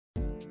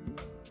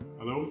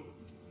Hello!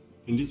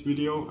 In this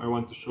video I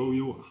want to show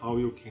you how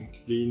you can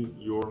clean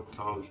your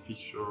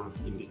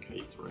Coulometric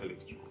Indicator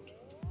electrode.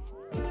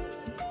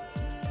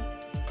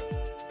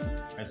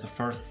 As a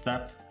first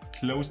step,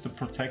 close the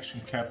protection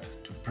cap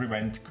to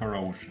prevent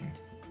corrosion.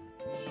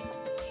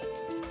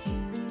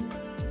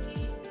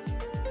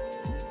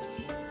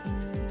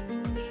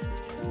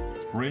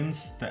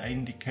 Rinse the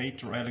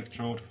indicator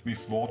electrode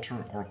with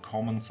water or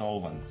common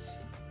solvents.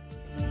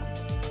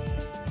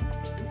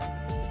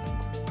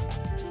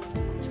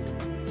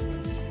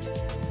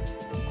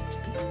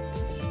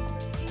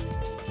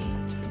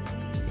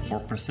 For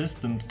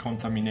persistent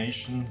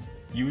contamination,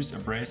 use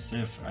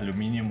abrasive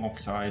aluminum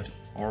oxide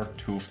or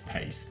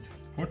toothpaste.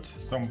 Put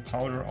some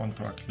powder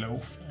onto a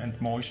cloth and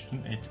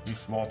moisten it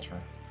with water.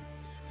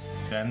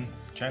 Then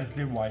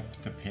gently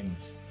wipe the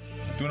pins.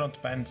 Do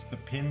not bend the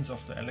pins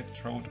of the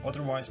electrode,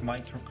 otherwise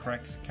micro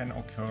cracks can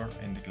occur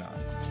in the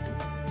glass.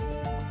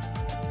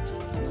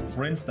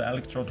 Rinse the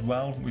electrode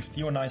well with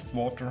deionized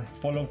water,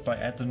 followed by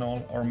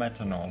ethanol or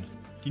methanol.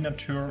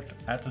 Denatured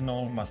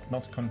ethanol must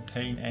not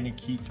contain any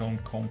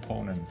ketone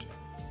component.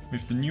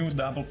 With the new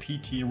double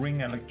PT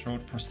ring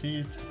electrode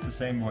proceed the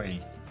same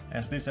way.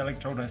 As this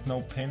electrode has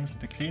no pins,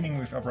 the cleaning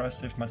with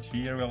abrasive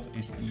material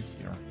is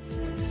easier.